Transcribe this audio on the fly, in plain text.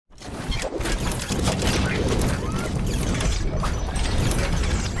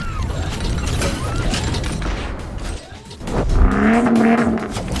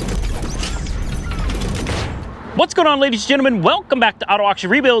going on, ladies and gentlemen? Welcome back to Auto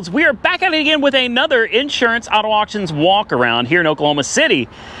Auction Rebuilds. We are back at it again with another Insurance Auto Auctions walk around here in Oklahoma City.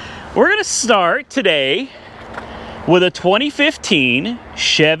 We're going to start today with a 2015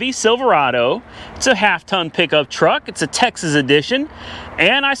 Chevy Silverado. It's a half-ton pickup truck. It's a Texas edition.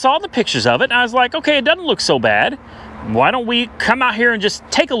 And I saw the pictures of it, and I was like, okay, it doesn't look so bad. Why don't we come out here and just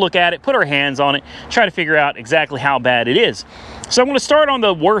take a look at it, put our hands on it, try to figure out exactly how bad it is. So I'm going to start on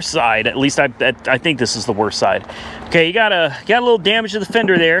the worst side. At least I think this is the worst side. Okay, you got a little damage to the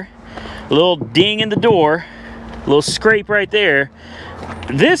fender there, a little ding in the door, a little scrape right there.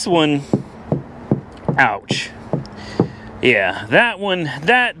 This one, ouch. Yeah, that one,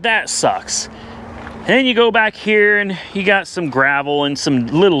 that sucks. And then you go back here and you got some gravel and some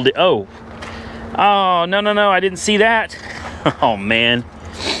little, oh, no, I didn't see that. Oh, man.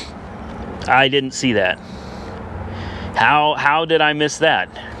 I didn't see that. How did I miss that?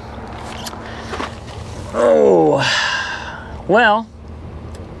 Oh, well,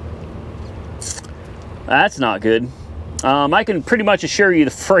 that's not good. I can pretty much assure you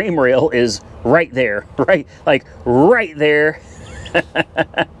the frame rail is right there, right? Like, right there.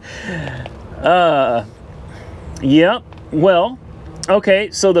 Yep, well,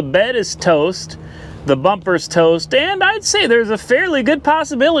 okay, so the bed is toast. The bumper's toast, and I'd say there's a fairly good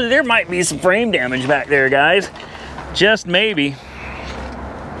possibility there might be some frame damage back there, guys. Just maybe.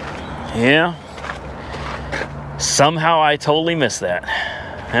 Yeah. Somehow I totally missed that.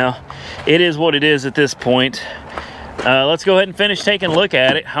 Well, it is what it is at this point. Let's go ahead and finish taking a look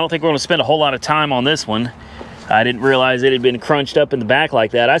at it. I don't think we're going to spend a whole lot of time on this one. I didn't realize it had been crunched up in the back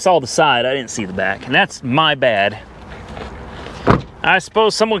like that. I saw the side, I didn't see the back, and that's my bad. I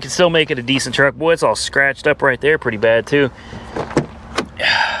suppose someone can still make it a decent truck. Boy, it's all scratched up right there pretty bad, too.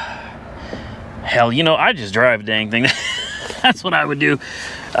 Hell, you know, I'd just drive the dang thing. That's what I would do.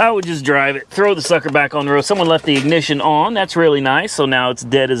 I would just drive it, throw the sucker back on the road. Someone left the ignition on. That's really nice. So now it's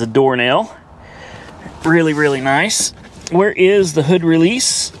dead as a doornail. Really, really nice. Where is the hood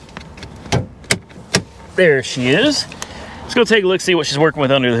release? There she is. Let's go take a look, see what she's working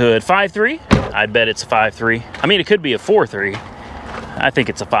with under the hood. 5.3? I bet it's a 5.3. I mean, it could be a 4.3. I think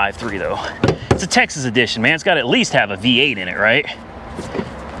it's a 5.3 though. It's a Texas edition, man. It's got to at least have a V8 in it, right?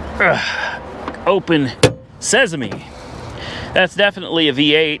 Ugh. Open sesame. That's definitely a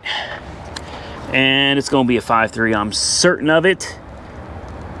V8. And it's going to be a 5.3. I'm certain of it.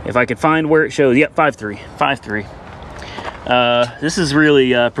 If I could find where it shows. Yep, 5.3. 5.3. This is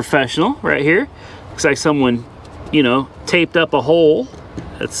really professional right here. Looks like someone, you know, taped up a hole.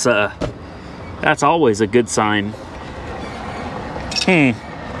 That's always a good sign.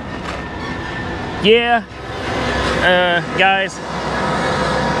 Yeah, guys,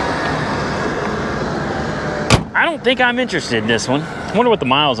 I don't think I'm interested in this one. I wonder what the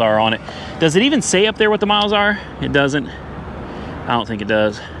miles are on it. Does it even say up there what the miles are? It doesn't. I don't think it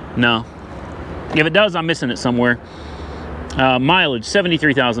does. No. If it does, I'm missing it somewhere. Mileage,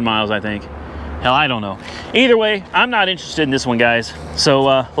 73,000 miles, I think. Hell, I don't know. Either way, I'm not interested in this one, guys. So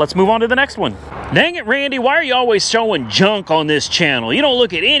let's move on to the next one. Dang it, Randy, why are you always showing junk on this channel? You don't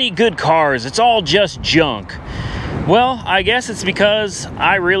look at any good cars. It's all just junk. Well, I guess it's because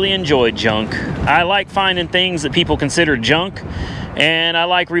I really enjoy junk. I like finding things that people consider junk, and I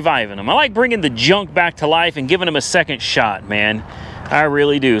like reviving them. I like bringing the junk back to life and giving them a second shot, man. I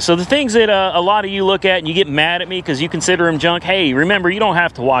really do. So the things that a lot of you look at and you get mad at me because you consider them junk, hey, remember, you don't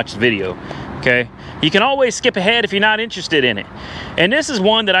have to watch the video. Okay, you can always skip ahead if you're not interested in it. And this is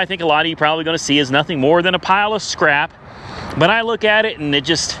one that I think a lot of you probably going to see as nothing more than a pile of scrap. But I look at it and it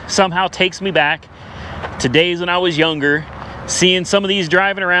just somehow takes me back to days when I was younger, seeing some of these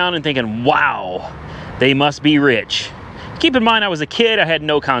driving around and thinking, wow, they must be rich. Keep in mind, I was a kid. I had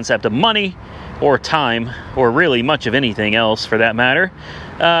no concept of money or time or really much of anything else for that matter.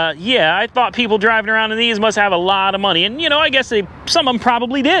 Yeah, I thought people driving around in these must have a lot of money. And, you know, I guess some of them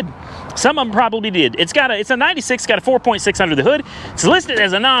probably did. Some of them probably did. It's a 96, got a 4.6 under the hood. It's listed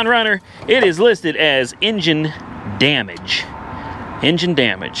as a non-runner. It is listed as engine damage. Engine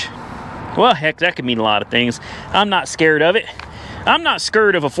damage. Well, heck, that could mean a lot of things. I'm not scared of it. I'm not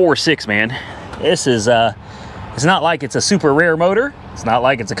scared of a 4.6, man. This is, it's not like it's a super rare motor. It's not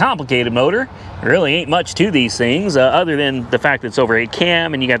like it's a complicated motor. There really ain't much to these things other than the fact that it's overhead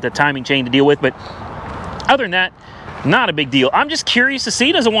cam and you got the timing chain to deal with. But other than that, not a big deal. I'm just curious to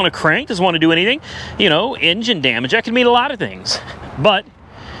see. Doesn't want to crank, doesn't want to do anything. You know, engine damage, that can mean a lot of things. But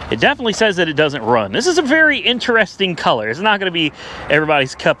it definitely says that it doesn't run. This is a very interesting color. It's not going to be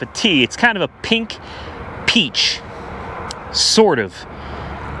everybody's cup of tea. It's kind of a pink peach, sort of.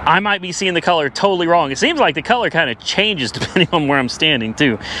 I might be seeing the color totally wrong. It seems like the color kind of changes depending on where I'm standing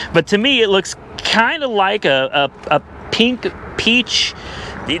too. But to me, it looks kind of like a pink peach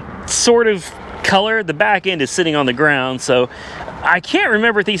sort of color. The back end is sitting on the ground, so I can't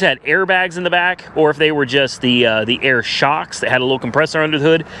remember if these had airbags in the back or if they were just the air shocks that had a little compressor under the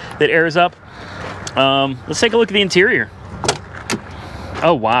hood that airs up. Let's take a look at the interior.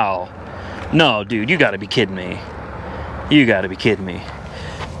 Oh, wow. No, dude, you gotta be kidding me. You gotta be kidding me.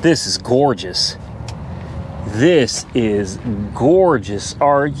 This is gorgeous. This is gorgeous.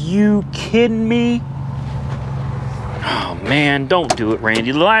 Are you kidding me? Oh, man, don't do it,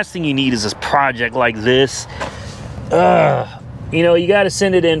 Randy. The last thing you need is this project like this. You know, you got to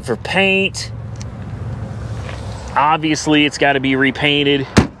send it in for paint. Obviously, it's got to be repainted.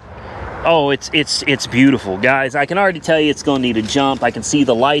 Oh, it's beautiful, guys. I can already tell you it's going to need a jump. I can see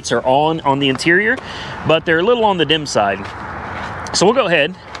the lights are on the interior, but they're a little on the dim side. So we'll go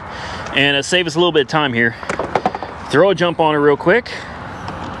ahead and save us a little bit of time here. Throw a jump on it real quick.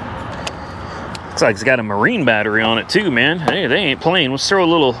 Looks like it's got a marine battery on it too, man. Hey, they ain't playing. Let's throw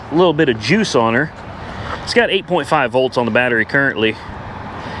a little bit of juice on her. It's got 8.5 volts on the battery currently.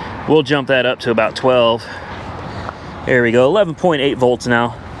 We'll jump that up to about 12. There we go, 11.8 volts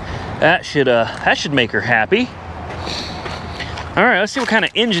now. That should make her happy. All right, let's see what kind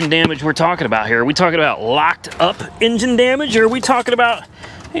of engine damage we're talking about here. Are we talking about locked up engine damage, or are we talking about,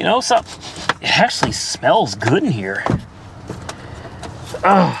 you know, something? It actually smells good in here.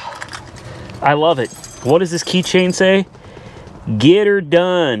 Oh. I love it. What does this keychain say? Get her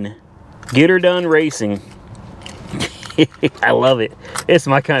done. Get her done racing. I love it. It's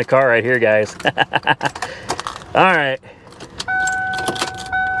my kind of car right here, guys. All right.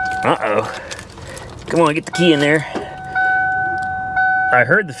 Uh-oh. Come on, get the key in there. I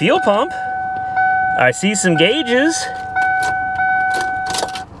heard the fuel pump. I see some gauges.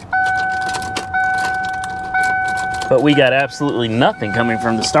 But we got absolutely nothing coming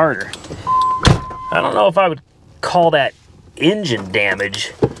from the starter. I don't know if I would call that engine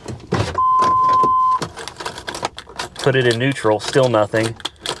damage. Put it in neutral, still nothing.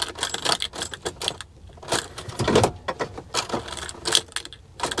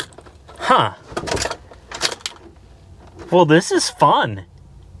 Huh. Well, this is fun.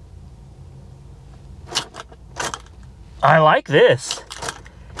 I like this.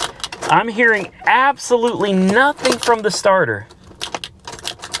 I'm hearing absolutely nothing from the starter.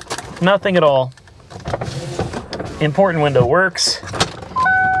 Nothing at all. Important window works.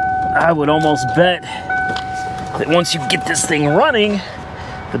 I would almost bet that once you get this thing running,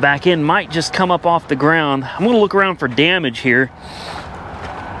 the back end might just come up off the ground. I'm gonna look around for damage here.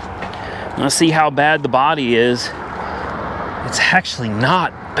 Let's see how bad the body is. It's actually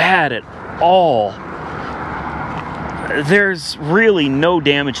not bad at all. There's really no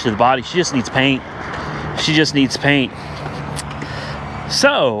damage to the body. She just needs paint. She just needs paint.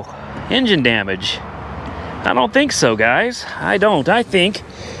 So, engine damage. I don't think so, guys. I don't. I think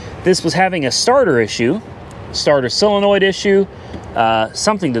this was having a starter issue, starter solenoid issue,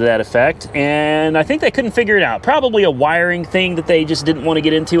 something to that effect, and I think they couldn't figure it out. Probably a wiring thing that they just didn't want to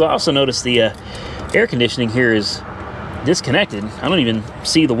get into. I also noticed the air conditioning here is disconnected. I don't even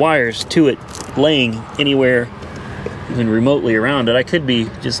see the wires to it laying anywhere even remotely around it. I could be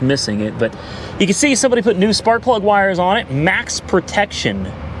just missing it, but you can see somebody put new spark plug wires on it. Max protection,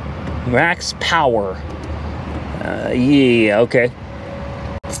 max power. Yeah, okay.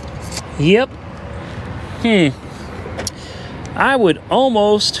 Yep. I would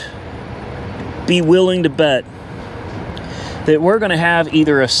almost be willing to bet that we're going to have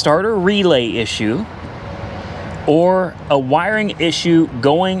either a starter relay issue or a wiring issue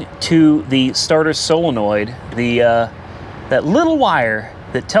going to the starter solenoid, that little wire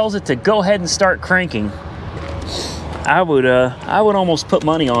that tells it to go ahead and start cranking. I would almost put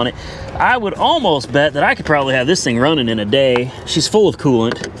money on it. I would almost bet that I could probably have this thing running in a day. She's full of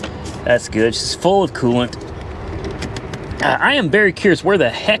coolant. That's good. She's full of coolant. I am very curious where the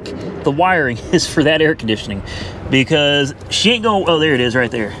heck the wiring is for that air conditioning, because she ain't going. Oh, there it is, right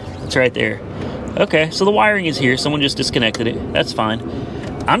there. It's right there. Okay, so the wiring is here. Someone just disconnected it. That's fine.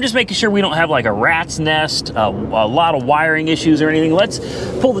 I'm just making sure we don't have like a rat's nest, a lot of wiring issues or anything. Let's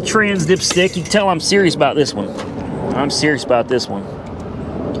pull the trans dipstick. You can tell I'm serious about this one. I'm serious about this one.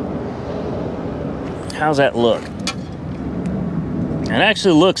 How's that look? It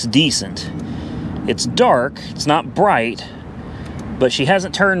actually looks decent. It's dark, it's not bright, but she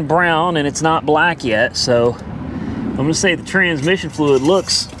hasn't turned brown and it's not black yet, so I'm gonna say the transmission fluid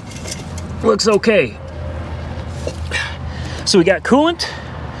looks okay. So we got coolant,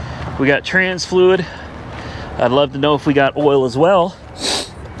 we got trans fluid. I'd love to know if we got oil as well.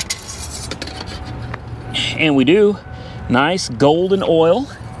 And we do. Nice golden oil.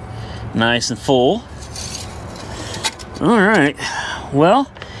 Nice and full. All right.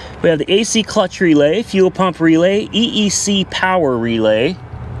 Well, we have the AC clutch relay, fuel pump relay, EEC power relay,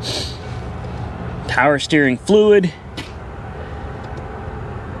 power steering fluid.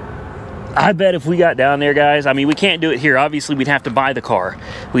 I bet if we got down there, guys, I mean, we can't do it here. Obviously, we'd have to buy the car.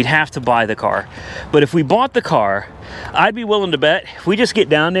 We'd have to buy the car. But if we bought the car, I'd be willing to bet if we just get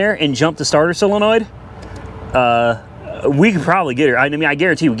down there and jump the starter solenoid, we could probably get her. I mean, I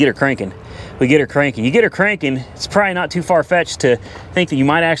guarantee we get her cranking. We get her cranking. You get her cranking, it's probably not too far-fetched to think that you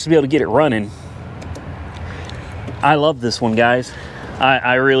might actually be able to get it running. I love this one, guys.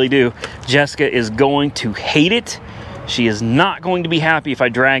 I really do. Jessica is going to hate it. She is not going to be happy if I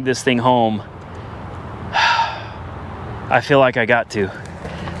drag this thing home. I feel like I got to.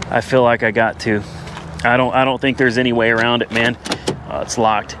 I feel like I got to. I don't think there's any way around it, man. It's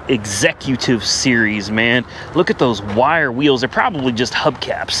locked. Executive Series, man. Look at those wire wheels. They're probably just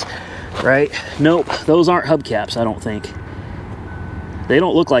hubcaps, right? Nope, those aren't hubcaps, I don't think. They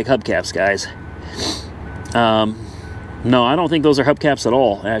don't look like hubcaps, guys. No, I don't think those are hubcaps at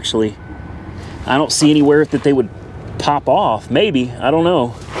all, actually. I don't see anywhere that they would pop off. Maybe, I don't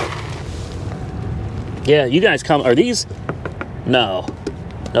know. Yeah, you guys come. Are these? No,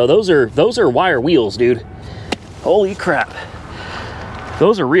 those are wire wheels, dude. Holy crap,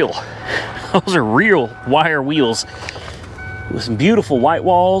 those are real. Those are real wire wheels with some beautiful white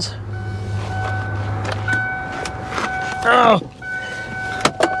walls. Oh,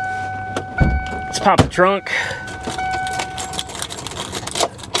 let's pop the trunk.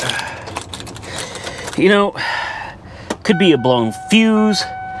 You know, could be a blown fuse.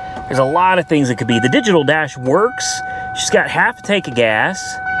 There's a lot of things it could be. The digital dash works. She's got half a tank of gas.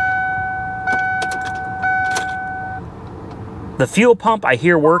 The fuel pump I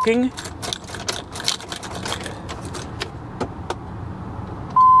hear working.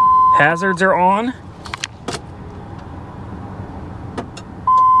 Hazards are on.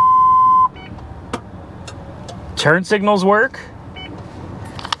 Turn signals work.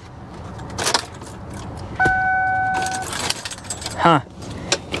 Huh.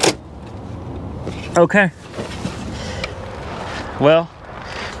 Okay. Well,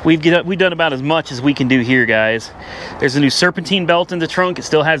 we've done about as much as we can do here, guys. There's a new serpentine belt in the trunk. It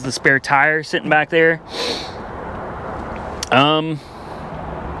still has the spare tire sitting back there.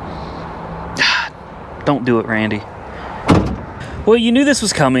 Don't do it, Randy. Well, you knew this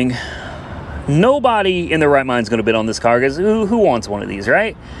was coming. Nobody in their right mind is going to bid on this car, because who wants one of these,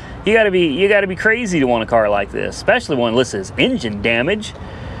 right? You gotta be crazy to want a car like this, especially one that says engine damage.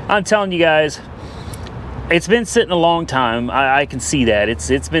 I'm telling you guys, it's been sitting a long time. I can see that.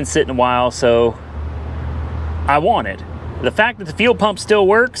 It's been sitting a while, so I want it. The fact that the fuel pump still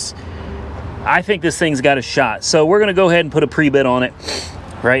works, I think this thing's got a shot. So we're gonna go ahead and put a pre-bid on it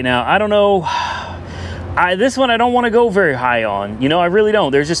right now. I don't know. This one I don't want to go very high on. You know, I really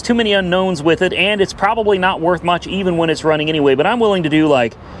don't. There's just too many unknowns with it, and it's probably not worth much even when it's running anyway. But I'm willing to do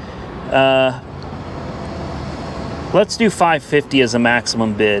like, let's do $550 as a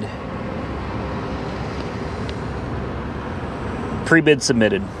maximum bid. Pre-bid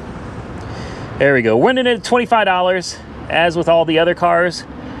submitted. There we go. We're in it at $25. As with all the other cars,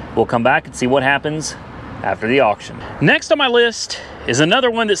 we'll come back and see what happens after the auction. Next on my list is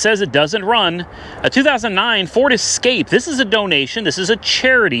another one that says it doesn't run. A 2009 Ford Escape. This is a donation. This is a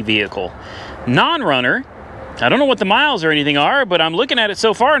charity vehicle. Non-runner. I don't know what the miles or anything are, but I'm looking at it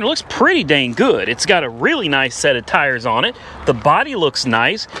so far and it looks pretty dang good. It's got a really nice set of tires on it. The body looks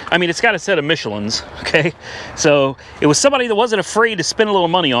nice. I mean, it's got a set of Michelins, okay? So it was somebody that wasn't afraid to spend a little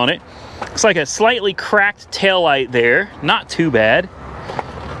money on it. Looks like a slightly cracked taillight there. Not too bad.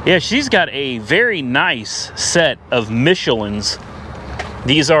 Yeah, she's got a very nice set of Michelins.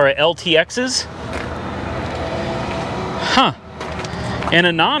 These are LTXs. Huh. And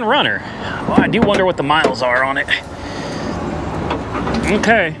a non-runner. Well, I do wonder what the miles are on it.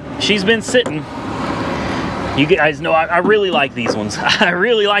 Okay, she's been sitting. You guys know I really like these ones. I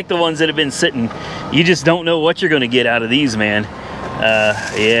really like the ones that have been sitting. You just don't know what you're going to get out of these, man.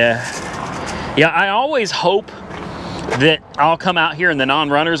 Yeah, I always hope that I'll come out here and the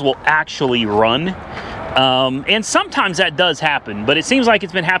non-runners will actually run. And sometimes that does happen, but it seems like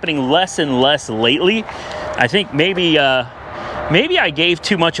it's been happening less and less lately. I think maybe I gave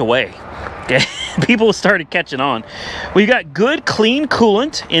too much away. Okay? People started catching on. We've got good, clean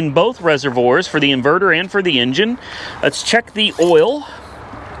coolant in both reservoirs for the inverter and for the engine. Let's check the oil.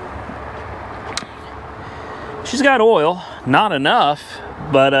 She's got oil. Not enough,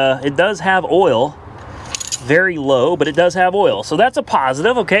 but it does have oil. very low, but it does have oil. So that's a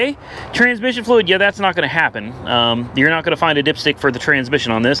positive, okay? Transmission fluid, yeah, that's not going to happen. You're not going to find a dipstick for the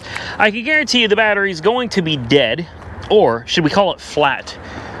transmission on this. I can guarantee you the battery's going to be dead, or should we call it flat?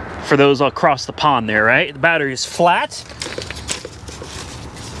 For those across the pond there, right? The battery is flat.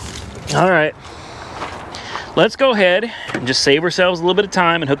 All right. Let's go ahead and just save ourselves a little bit of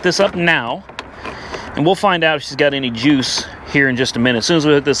time and hook this up now. And we'll find out if she's got any juice here in just a minute. As soon as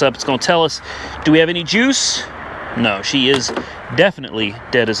we hook this up, it's going to tell us, do we have any juice? No, she is definitely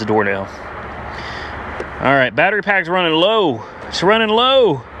dead as a doornail. All right, battery pack's running low. It's running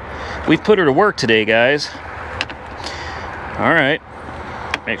low. We've put her to work today, guys. All right.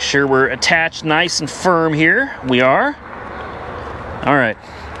 Make sure we're attached nice and firm here. We are. All right.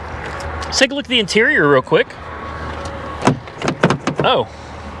 Let's take a look at the interior real quick. Oh,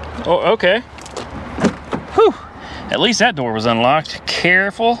 okay. Whew. At least that door was unlocked.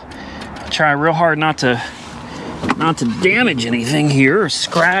 Careful. Try real hard not to damage anything here or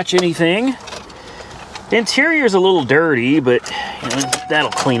scratch anything. The interior's a little dirty, but you know,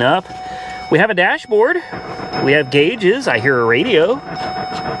 that'll clean up. We have a dashboard. We have gauges. I hear a radio.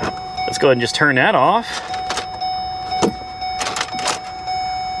 Let's go ahead and just turn that off.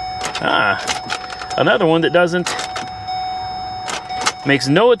 Another one that makes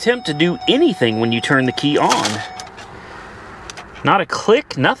no attempt to do anything when you turn the key on. Not a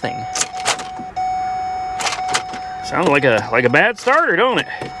click, nothing. Sounds like a bad starter, don't it?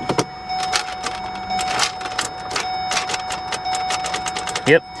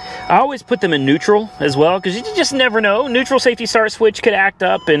 Yep. I always put them in neutral as well, because you just never know. Neutral safety start switch could act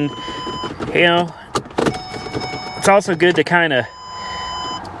up, and you know, it's also good to kind of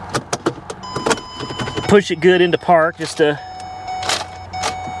push it good into park, just to,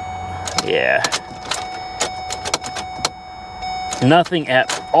 yeah. Nothing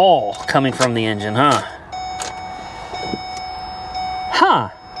at all coming from the engine, huh? Huh.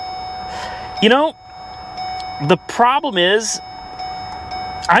 You know, the problem is,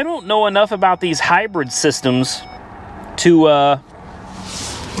 I don't know enough about these hybrid systems to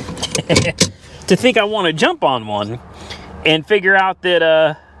to think I want to jump on one and figure out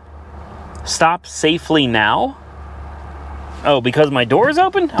that stop safely now. Oh, because my door is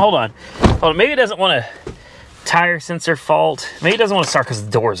open? Hold on. Maybe it doesn't want to. Tire sensor fault. Maybe it doesn't want to start because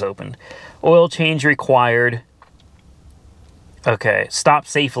the door is open. Oil change required. Okay, stop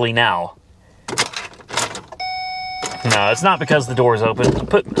safely now. No, it's not because the door is open.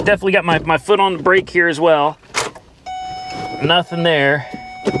 Definitely got my foot on the brake here as well. Nothing there.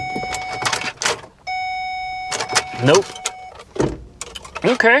 Nope.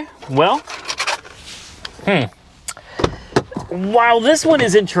 Okay, well. While this one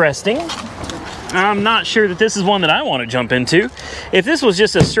is interesting, I'm not sure that this is one that I want to jump into. If this was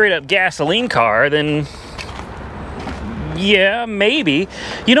just a straight up gasoline car, then yeah, maybe.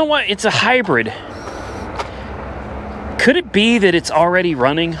 You know what? It's a hybrid. Could it be that it's already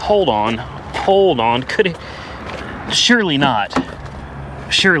running? Hold on. Could it? Surely not.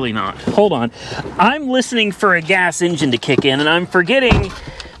 Surely not. Hold on. I'm listening for a gas engine to kick in, and I'm forgetting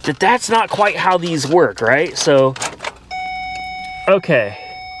that that's not quite how these work, right? So, okay.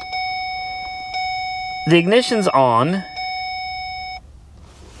 The ignition's on.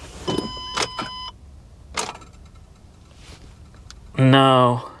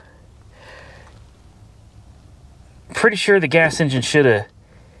 No. Pretty sure the gas engine should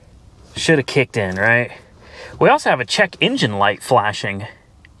have kicked in, right? We also have a check engine light flashing.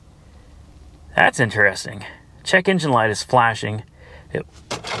 That's interesting. Check engine light is flashing.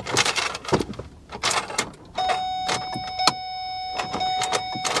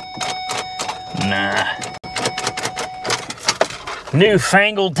 Nah.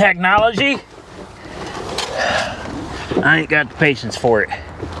 Newfangled technology. I ain't got the patience for it.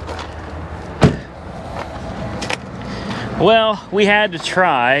 Well, we had to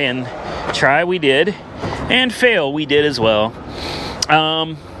try, and try we did, and fail we did as well.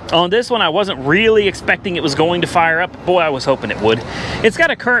 On this one, I wasn't really expecting it was going to fire up. Boy, I was hoping it would. It's got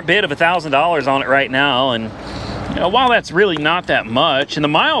a current bid of $1,000 on it right now, and you know, while that's really not that much, and the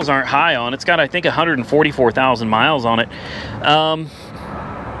miles aren't high on it, it's got, I think, 144,000 miles on it.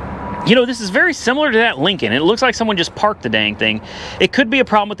 You know, this is very similar to that Lincoln. It looks like someone just parked the dang thing. It could be a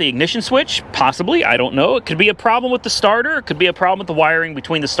problem with the ignition switch, possibly. I don't know. It could be a problem with the starter. It could be a problem with the wiring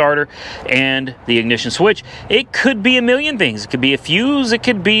between the starter and the ignition switch. It could be a million things. It could be a fuse. It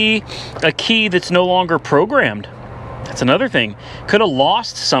could be a key that's no longer programmed. That's another thing. Could have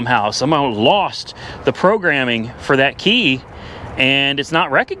lost somehow. Somehow lost the programming for that key, and it's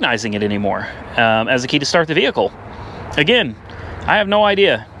not recognizing it anymore as a key to start the vehicle. Again, I have no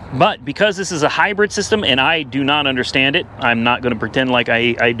idea. But because this is a hybrid system and I do not understand it, I'm not going to pretend like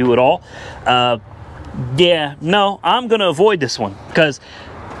I do it all. Yeah, no, I'm going to avoid this one because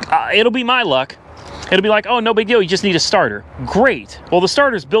it'll be my luck. It'll be like, oh, no big deal, you just need a starter. Great. Well, the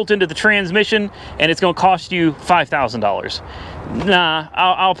starter's built into the transmission and it's going to cost you $5,000. Nah,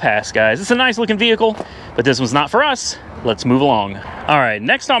 I'll pass, guys. It's a nice looking vehicle, but this one's not for us. Let's move along. All right,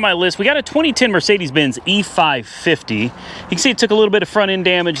 next on my list, we got a 2010 Mercedes-Benz E550. You can see it took a little bit of front end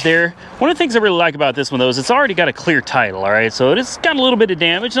damage there. One of the things I really like about this one, though, is it's already got a clear title, all right? So it's got a little bit of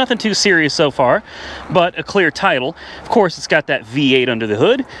damage, nothing too serious so far, but a clear title. Of course, it's got that V8 under the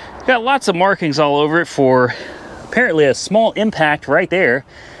hood. It's got lots of markings all over it for apparently a small impact right there.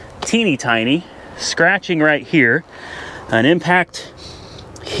 Teeny tiny, scratching right here. An impact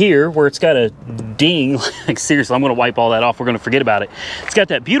here where it's got a ding. Like, seriously, I'm going to wipe all that off. We're going to forget about it. It's got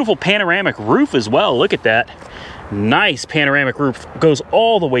that beautiful panoramic roof as well. Look at that. Nice panoramic roof. Goes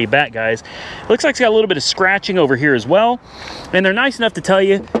all the way back, guys. Looks like it's got a little bit of scratching over here as well. And they're nice enough to tell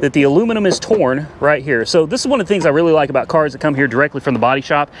you that the aluminum is torn right here. So this is one of the things I really like about cars that come here directly from the body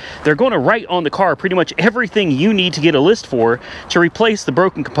shop. They're going to write on the car pretty much everything you need to get a list for to replace the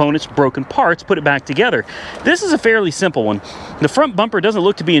broken components, broken parts, put it back together. This is a fairly simple one. The front bumper doesn't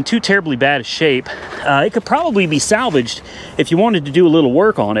look to be in too terribly bad a shape. It could probably be salvaged if you wanted to do a little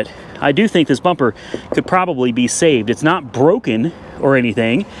work on it. I do think this bumper could probably be saved. It's not broken or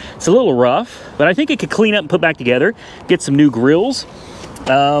anything. It's a little rough, but I think it could clean up and put back together, get some new grills.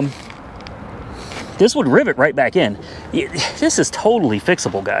 This would rivet right back in. This is totally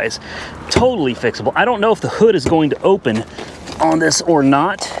fixable, guys. Totally fixable. I don't know if the hood is going to open on this or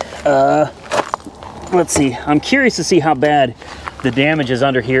not. Let's see. I'm curious to see how bad the damage is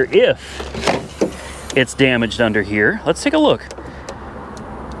under here, if it's damaged under here. Let's take a look.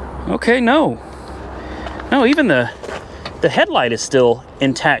 Okay, no, even the headlight is still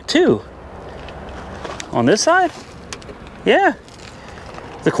intact too. On this side, yeah,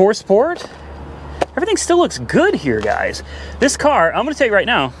 the core support, everything still looks good here, guys. This car, I'm gonna tell you right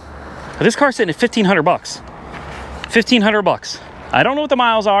now, this car's sitting at 1,500 bucks. 1,500 bucks. I don't know what the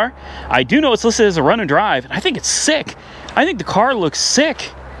miles are. I do know it's listed as a run and drive, and I think it's sick. I think the car looks sick.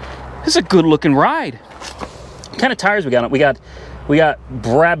 This is a good looking ride. What kind of tires we got on it? We got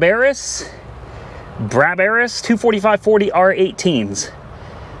Brabus 245/40 R18s.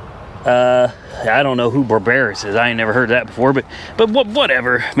 I don't know who Brabus is. I ain't never heard of that before, but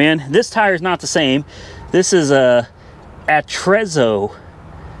whatever, man. This tire's not the same. This is a Attrezzo,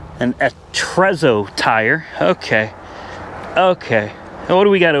 an Attrezzo tire. Okay. What do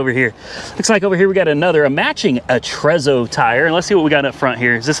we got over here? Looks like over here we got a matching Attrezzo tire. And let's see what we got up front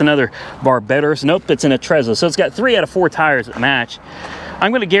here. Is this another Barbados? Nope, it's an Attrezzo. So it's got 3 out of 4 tires that match.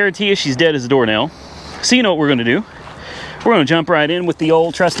 I'm going to guarantee you she's dead as a doornail. So you know what we're going to do. We're going to jump right in with the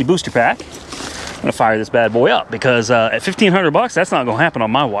old trusty booster pack. I'm going to fire this bad boy up because at 1,500 bucks, that's not going to happen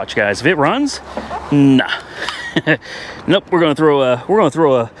on my watch, guys. If it runs, nah. Nope, we're going to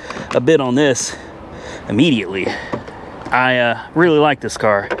throw a bid on this immediately. I really like this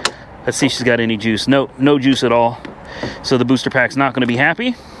car. Let's see if she's got any juice. No juice at all. So the booster pack's not going to be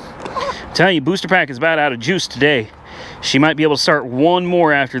happy. I'm telling you, booster pack is about out of juice today. She might be able to start one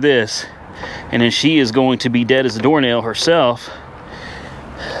more after this, and then she is going to be dead as a doornail herself.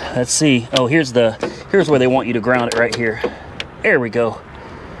 Let's see. Oh, here's where they want you to ground it right here. There we go.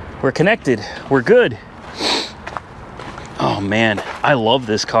 We're connected. We're good. Oh man, I love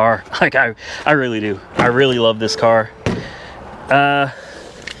this car. Like I really do. I really love this car.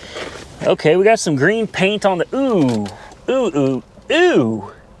 Okay, we got some green paint on the, ooh.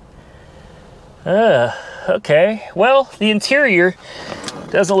 Okay, well, the interior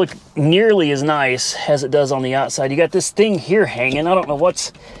doesn't look nearly as nice as it does on the outside. You got this thing here hanging. I don't know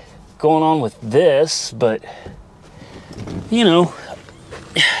what's going on with this, but, you know,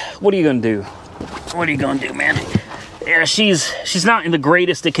 what are you gonna do? What are you gonna do, man? Yeah, she's not in the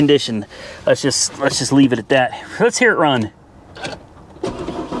greatest of condition. Let's just leave it at that. Let's hear it run.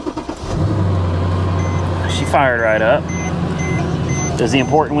 She fired right up. Does the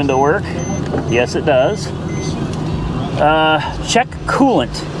important window work? Yes, it does. Check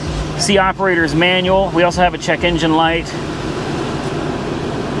coolant. See operator's manual. We also have a check engine light.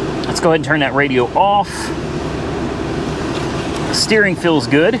 Let's go ahead and turn that radio off. The steering feels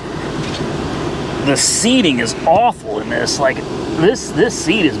good. The seating is awful in this. Like this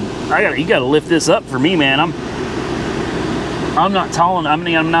seat is, you gotta lift this up for me, man. I'm not tall enough.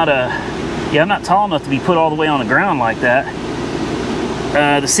 I'm not tall enough to be put all the way on the ground like that.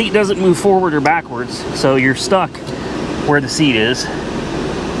 The seat doesn't move forward or backwards, so you're stuck where the seat is.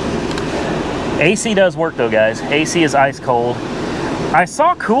 AC does work though, guys. AC is ice cold. I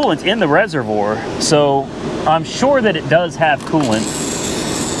saw coolant in the reservoir, so I'm sure that it does have coolant.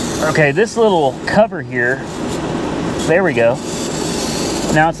 Okay, this little cover here, there we go.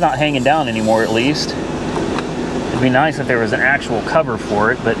 Now it's not hanging down anymore, at least. It'd be nice if there was an actual cover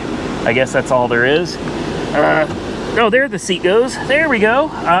for it, but I guess that's all there is. Oh, there the seat goes. There we go.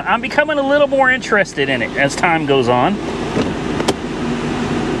 I'm becoming a little more interested in it as time goes on.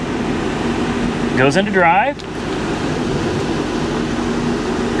 Goes into drive.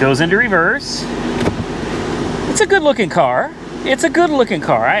 Goes into reverse. It's a good looking car. It's a good looking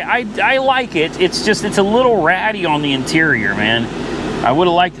car. I like it. It's just, it's a little ratty on the interior, man. I would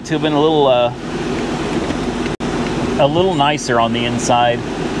have liked it to have been a little nicer on the inside.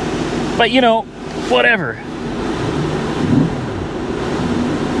 But you know, whatever.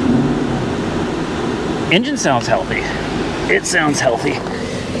 Engine sounds healthy. It sounds healthy.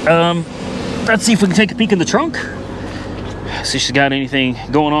 Let's see if we can take a peek in the trunk. See if she's got anything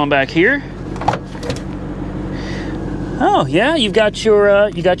going on back here. Oh yeah, you've got your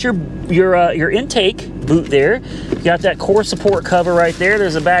intake boot there. You got that core support cover right there.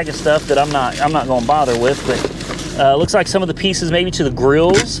 There's a bag of stuff that I'm not going to bother with, but looks like some of the pieces maybe to the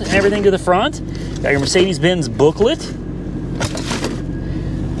grills and everything to the front. Got your Mercedes-Benz booklet.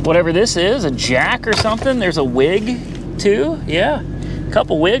 Whatever this is, a jack or something. There's a wig too. Yeah, a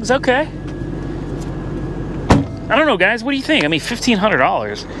couple wigs. Okay. I don't know, guys. What do you think? I mean,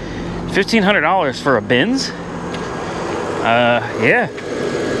 $1,500. $1,500 for a Benz? Yeah.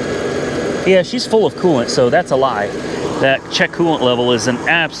 Yeah, she's full of coolant, so that's a lie. That check coolant level is an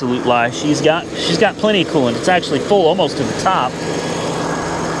absolute lie. She's got plenty of coolant. It's actually full almost to the top.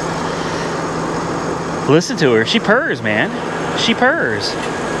 Listen to her. She purrs, man. She purrs.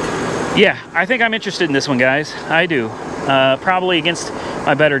 Yeah, I think I'm interested in this one, guys. I do. Probably against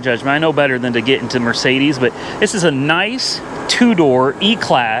my better judgment. I know better than to get into Mercedes, but this is a nice two-door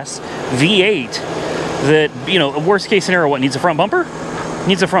E-Class V8 that, you know, worst case scenario, what, needs a front bumper?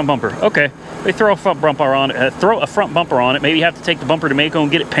 Needs a front bumper. Okay. They throw a front bumper on it. Maybe you have to take the bumper to Mako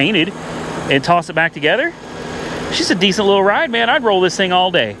and get it painted and toss it back together. She's a decent little ride, man. I'd roll this thing all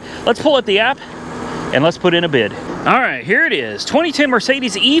day. Let's pull up the app and let's put in a bid. All right, here it is. 2010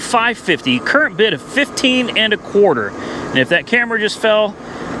 Mercedes E550, current bid of $15 250. And if that camera just fell,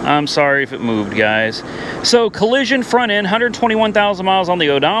 I'm sorry if it moved, guys. So collision front end, 121,000 miles on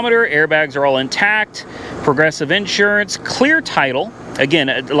the odometer. Airbags are all intact. Progressive insurance, clear title.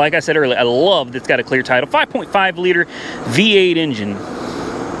 Again, like I said earlier, I love that it's got a clear title. 5.5 liter V8 engine.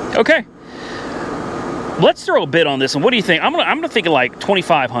 Okay. Let's throw a bid on this one. What do you think? I'm gonna think of like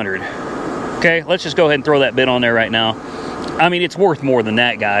 $2,500. Okay, let's just go ahead and throw that bid on there right now. I mean, it's worth more than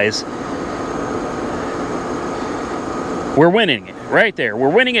that, guys. We're winning it right there.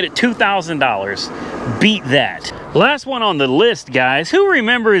 We're winning it at $2,000. Beat that. Last one on the list, guys. Who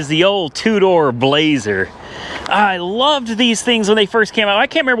remembers the old two-door Blazer? I loved these things when they first came out. I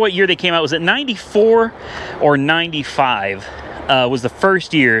can't remember what year they came out. Was it 94 or 95? Was the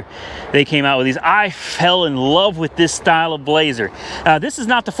first year they came out with these. I fell in love with this style of Blazer. This is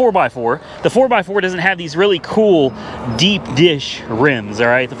not the 4x4. The 4x4 doesn't have these really cool deep dish rims, all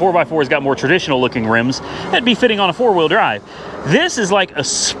right? The 4x4's got more traditional looking rims that'd be fitting on a four-wheel drive. This is like a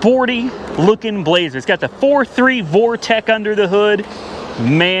sporty looking Blazer. It's got the 4.3 Vortec under the hood.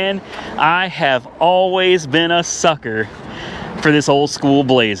 Man, I have always been a sucker for this old school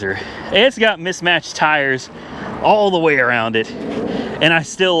Blazer. It's got mismatched tires all the way around it, and I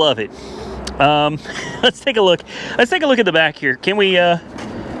still love it. Let's take a look. Let's take a look at the back here. Can we,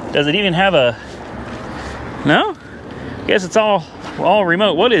 does it even have a, no? I guess it's all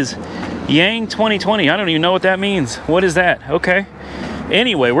remote. What is Yang 2020? I don't even know what that means. What is that? Okay.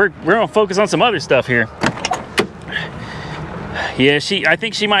 Anyway, we're gonna focus on some other stuff here. Yeah, I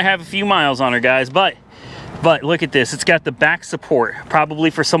think she might have a few miles on her, guys, but look at this. It's got the back support,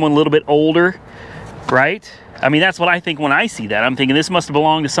 probably for someone a little bit older, right? I mean, that's what I think when I see that. I'm thinking this must have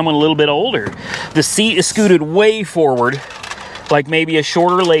belonged to someone a little bit older. The seat is scooted way forward, like maybe a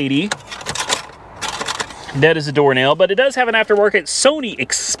shorter lady. That is a door nail, but it does have an aftermarket Sony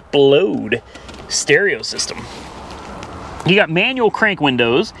Explode stereo system. You got manual crank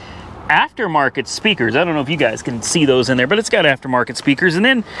windows, aftermarket speakers. I don't know if you guys can see those in there, but it's got aftermarket speakers. And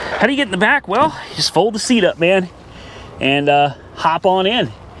then how do you get in the back? Well, you just fold the seat up, man, and hop on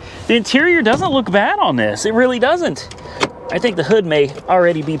in. The interior doesn't look bad on this. It really doesn't. I think the hood may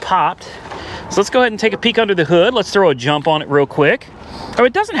already be popped. So let's go ahead and take a peek under the hood. Let's throw a jump on it real quick. Oh,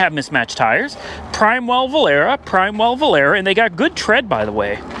 it doesn't have mismatched tires. Primewell Valera, and they got good tread, by the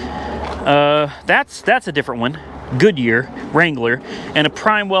way. That's a different one. Goodyear, Wrangler, and a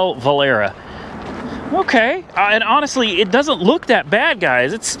Primewell Valera. Okay, and honestly, it doesn't look that bad,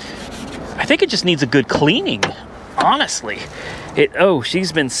 guys. I think it just needs a good cleaning, honestly. Oh,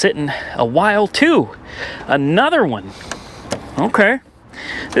 she's been sitting a while too. Another one. Okay,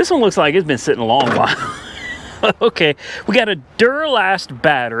 this one looks like it's been sitting a long while. Okay, we got a Duralast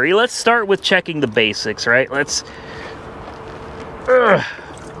battery. Let's start with checking the basics, right?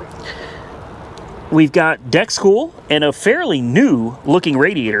 We've got deck school and a fairly new looking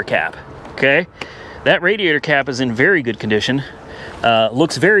radiator cap, okay? That radiator cap is in very good condition.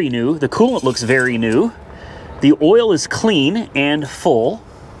 Looks very new. The coolant looks very new. The oil is clean and full.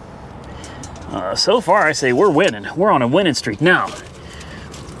 So far, I say we're winning. We're on a winning streak. Now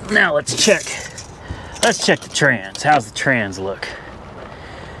let's check. Let's check the trans. How's the trans look?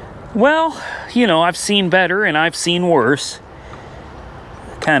 Well, you know, I've seen better and I've seen worse.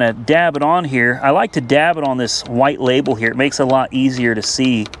 Kind of dab it on here. I like to dab it on this white label here. It makes it a lot easier to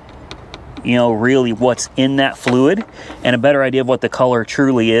see, you know, really what's in that fluid and a better idea of what the color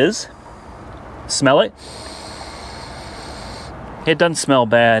truly is. Smell it? It doesn't smell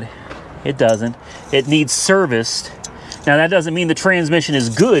bad. It doesn't. It needs serviced. Now that doesn't mean the transmission is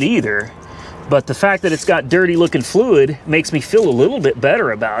good either, but the fact that it's got dirty looking fluid makes me feel a little bit better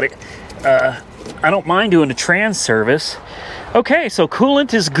about it. I don't mind doing a trans service. Okay, so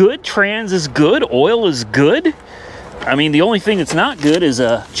coolant is good, trans is good, oil is good. I mean, the only thing that's not good is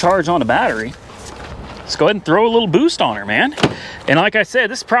a charge on the battery. Let's go ahead and throw a little boost on her, man. And like I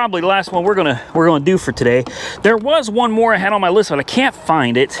said, this is probably the last one we're gonna do for today. There was one more I had on my list, but I can't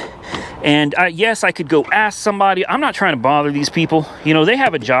find it. And yes, I could go ask somebody. I'm not trying to bother these people. You know, they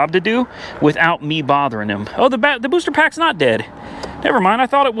have a job to do without me bothering them. Oh, the booster pack's not dead. Never mind, I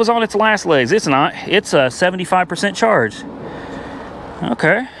thought it was on its last legs. It's not. It's a 75% charge.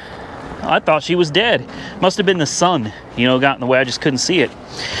 Okay. I thought she was dead. Must have been the sun, you know, got in the way. I just couldn't see it.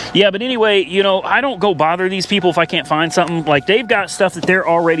 Yeah, but anyway, you know, I don't go bother these people if I can't find something. Like, they've got stuff that they're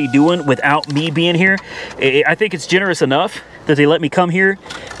already doing without me being here. I think it's generous enough that they let me come here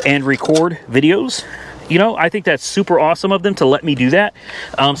and record videos. You know, I think that's super awesome of them to let me do that.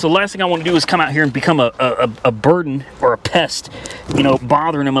 So the last thing I want to do is come out here and become a burden or a pest, you know,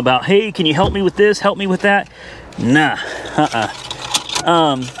 bothering them about, hey, can you help me with this? Help me with that? Nah,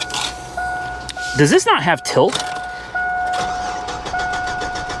 does this not have tilt?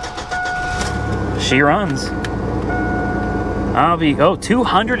 She runs. Oh,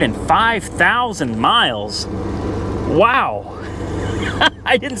 205,000 miles. Wow.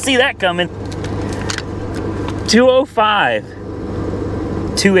 I didn't see that coming. 205,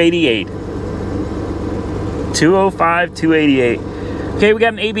 288. 205, 288. Okay, we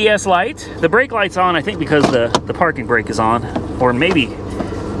got an ABS light. The brake light's on, I think, because the parking brake is on. Or maybe...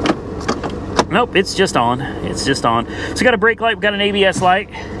 Nope, it's just on. It's just on. So we got a brake light, we got an ABS light.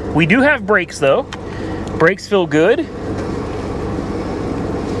 We do have brakes though. Brakes feel good.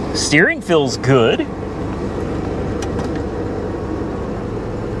 Steering feels good.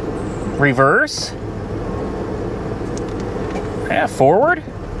 Reverse. Yeah, forward.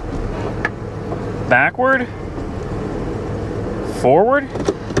 Backward. Forward.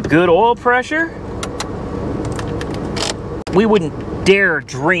 Good oil pressure. We wouldn't dare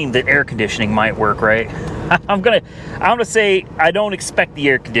dream that air conditioning might work, right? I'm gonna say I don't expect the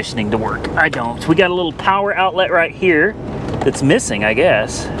air conditioning to work. I don't. We got a little power outlet right here that's missing, I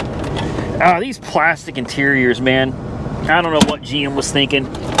guess. These plastic interiors, man. I don't know what GM was thinking.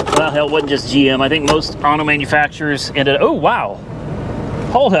 Well, hell, it wasn't just GM. I think most auto manufacturers ended up... Oh, wow.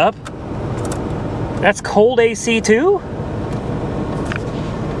 Hold up. That's cold AC too?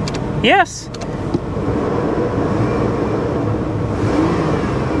 Yes.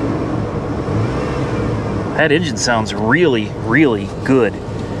 That engine sounds really, really good.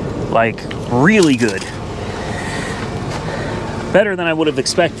 Like, really good. Better than I would have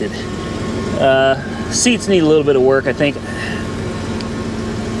expected. Seats need a little bit of work, I think.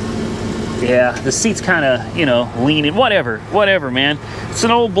 Yeah, the seat's kind of, you know, leaning. Whatever, man. It's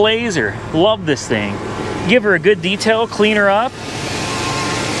an old Blazer. Love this thing. Give her a good detail, clean her up.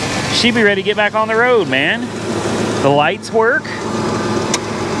 She'd be ready to get back on the road, man. The lights work.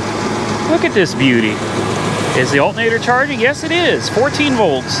 Look at this beauty. Is the alternator charging? Yes, it is. 14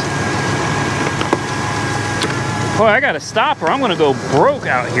 volts. Boy, I gotta stop or I'm gonna go broke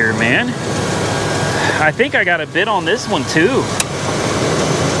out here, man. I think I got a bid on this one too.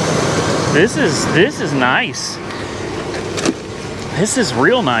 This is nice. This is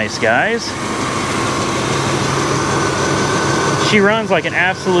real nice, guys. She runs like an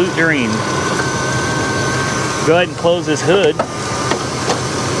absolute dream. Go ahead and close this hood.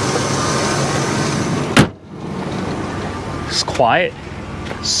 It's quiet,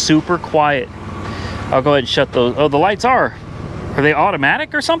 super quiet. I'll go ahead and shut those. Oh, the lights are they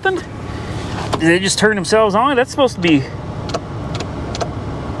automatic or something? Did they just turn themselves on? That's supposed to be...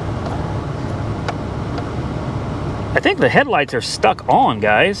 I think the headlights are stuck on,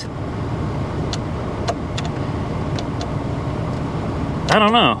 guys. I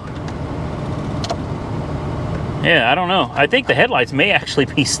don't know. Yeah, I don't know. I think the headlights may actually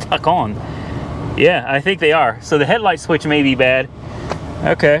be stuck on. Yeah, I think they are. So the headlight switch may be bad.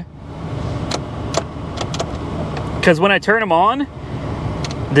 Okay. Because when I turn them on,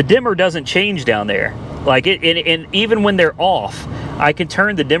 the dimmer doesn't change down there. Like and even when they're off, I can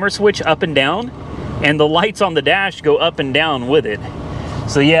turn the dimmer switch up and down, and the lights on the dash go up and down with it.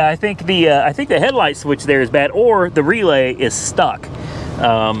 So yeah, I think the headlight switch there is bad, or the relay is stuck.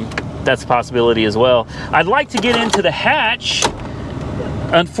 That's a possibility as well. I'd like to get into the hatch.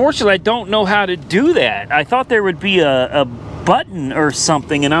 Unfortunately, I don't know how to do that. I thought there would be a button or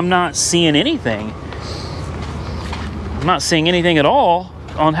something, and I'm not seeing anything. I'm not seeing anything at all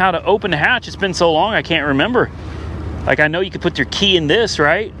on how to open the hatch. It's been so long, I can't remember. Like, I know you could put your key in this,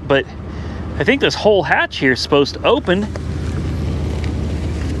 right? But I think this whole hatch here is supposed to open.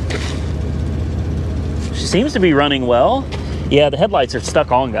 She seems to be running well. Yeah, the headlights are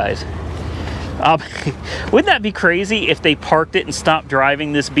stuck on, guys. Wouldn't that be crazy if they parked it and stopped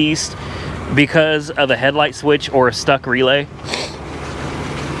driving this beast because of a headlight switch or a stuck relay?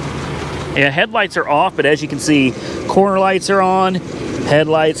 Yeah, headlights are off, but as you can see, corner lights are on,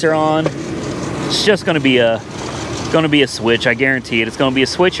 headlights are on. It's just going to be a switch. I guarantee it. It's going to be a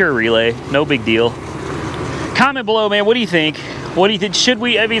switch or a relay. No big deal. Comment below, man. What do you think? What do you think? Should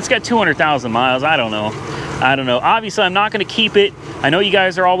we? I mean, it's got 200,000 miles. I don't know. I don't know. Obviously, I'm not going to keep it. I know you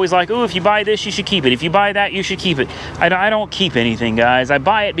guys are always like, oh, if you buy this, you should keep it. If you buy that, you should keep it. I don't keep anything, guys. I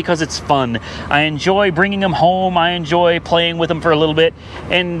buy it because it's fun. I enjoy bringing them home. I enjoy playing with them for a little bit.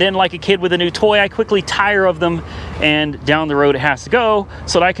 And then, like a kid with a new toy, I quickly tire of them, and down the road it has to go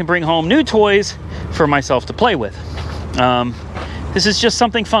so that I can bring home new toys for myself to play with. This is just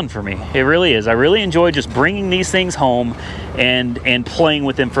something fun for me. It really is. I really enjoy just bringing these things home and playing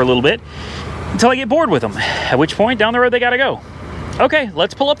with them for a little bit until I get bored with them, at which point down the road they gotta go. Okay,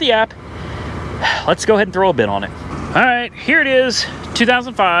 let's pull up the app. Let's go ahead and throw a bid on it. All right, here it is,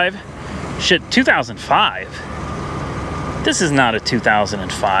 2005. Shit, 2005? This is not a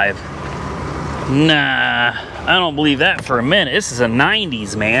 2005. Nah, I don't believe that for a minute. This is a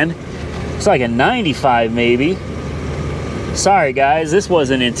 90s, man. It's like a 95 maybe. Sorry guys, this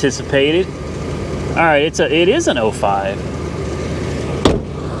wasn't anticipated. All right, it is an 05.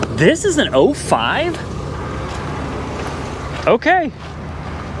 This is an 05? Okay.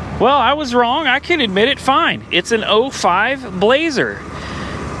 Well, I was wrong. I can admit it. Fine. It's an 05 Blazer.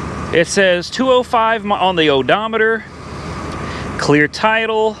 It says 205 on the odometer. Clear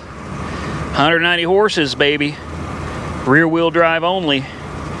title. 190 horses, baby. Rear wheel drive only.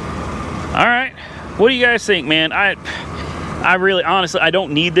 All right. What do you guys think, man? I really, honestly, I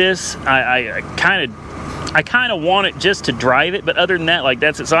don't need this. I kind of want it just to drive it, but other than that, like,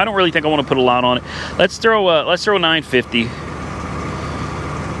 that's it. So I don't really think I want to put a lot on it. Let's throw 950.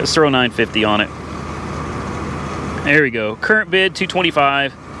 Let's throw 950 on it. There we go. Current bid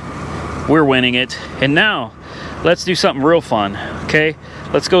 225. We're winning it. And now let's do something real fun. Okay,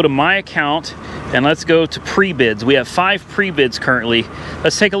 let's go to my account and let's go to pre-bids. We have 5 pre-bids currently.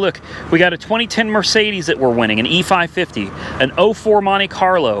 Let's take a look. We got a 2010 Mercedes that we're winning, an E550, an 04 Monte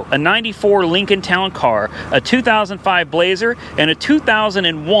Carlo, a 94 Lincoln Town Car, a 2005 Blazer, and a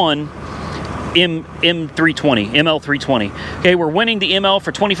 2001 ML320. Okay, we're winning the ML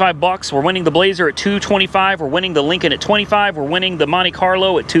for 25 bucks. We're winning the Blazer at 225. We're winning the Lincoln at 25. We're winning the Monte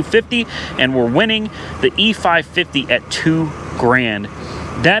Carlo at 250, and we're winning the E550 at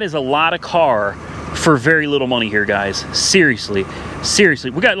 $2,000. That is a lot of car for very little money here, guys. Seriously,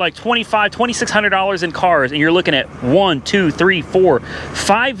 we got like $2,600 in cars, and you're looking at 1, 2, 3, 4,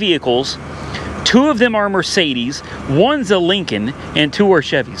 5 vehicles. 2 of them are Mercedes, 1's a Lincoln, and 2 are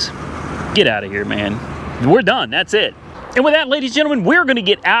Chevys. Get out of here, man. We're done. That's it. And with that, ladies and gentlemen, we're going to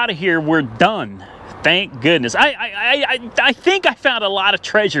get out of here. We're done. Thank goodness. I think I found a lot of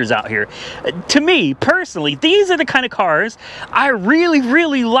treasures out here. To me, personally, these are the kind of cars I really,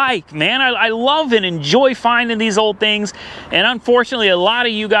 really like, man. I love and enjoy finding these old things. And unfortunately, a lot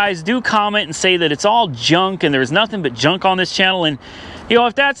of you guys do comment and say that it's all junk and there's nothing but junk on this channel. And you know,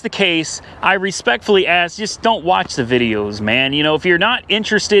 if that's the case, I respectfully ask, just don't watch the videos, man. You know, if you're not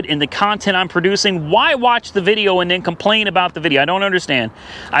interested in the content I'm producing, why watch the video and then complain about the video? I don't understand.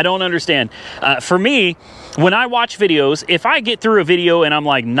 I don't understand. For me, me, when I watch videos, if I get through a video and I'm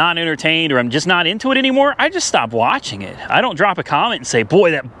like not entertained or I'm just not into it anymore, I just stop watching it. I don't drop a comment and say,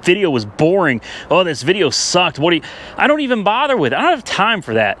 boy, that video was boring. Oh, this video sucked. I don't even bother with it. I don't have time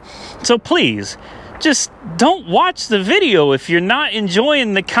for that. So please, just don't watch the video if you're not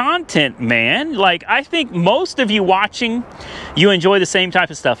enjoying the content, man. Like, I think most of you watching, you enjoy the same type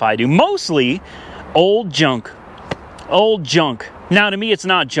of stuff I do. Mostly old junk. Old junk. Now, to me, it's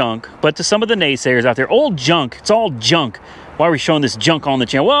not junk, but to some of the naysayers out there, old junk, it's all junk. Why are we showing this junk on the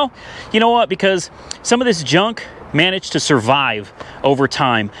channel? Well, you know what? Because some of this junk managed to survive over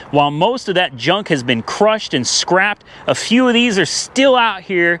time. While most of that junk has been crushed and scrapped, a few of these are still out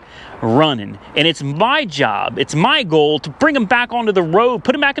here running. And it's my job, it's my goal to bring them back onto the road,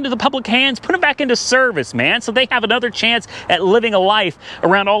 put them back into the public hands, put them back into service, man, so they have another chance at living a life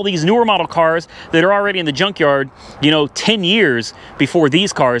around all these newer model cars that are already in the junkyard, you know, 10 years before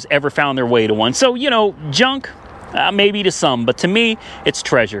these cars ever found their way to one. So, you know, junk, maybe to some, but to me, it's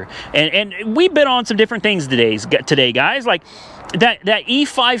treasure. And we've been on some different things today, guys, like that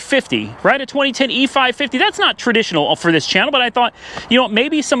E550, right? A 2010 E550. That's not traditional for this channel, but I thought, you know,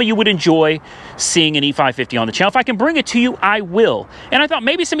 maybe some of you would enjoy seeing an E550 on the channel. If I can bring it to you, I will. And I thought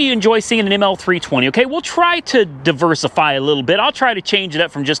maybe some of you enjoy seeing an ML320. Okay, we'll try to diversify a little bit. I'll try to change it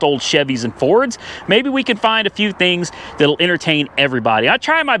up from just old Chevys and Fords. Maybe we can find a few things that'll entertain everybody. I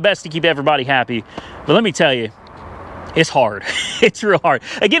try my best to keep everybody happy, but let me tell you, it's hard. It's real hard.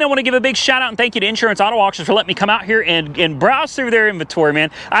 Again, I want to give a big shout out and thank you to Insurance Auto Auctions for letting me come out here and browse through their inventory, man.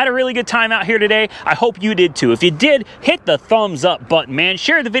 I had a really good time out here today. I hope you did too. If you did, hit the thumbs up button, man.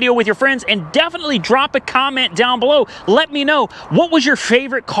 Share the video with your friends and definitely drop a comment down below. Let me know, what was your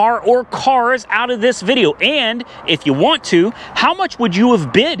favorite car or cars out of this video? And if you want to, how much would you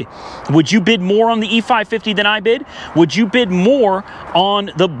have bid? Would you bid more on the E550 than I bid? Would you bid more on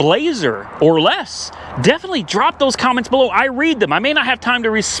the Blazer or less? Definitely drop those comments below. I read them. I may not have time to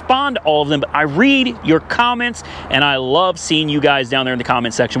respond to all of them, but I read your comments, and I love seeing you guys down there in the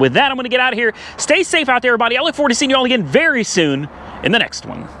comment section. With that, I'm going to get out of here. Stay safe out there, everybody. I look forward to seeing you all again very soon in the next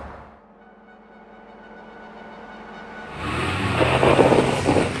one.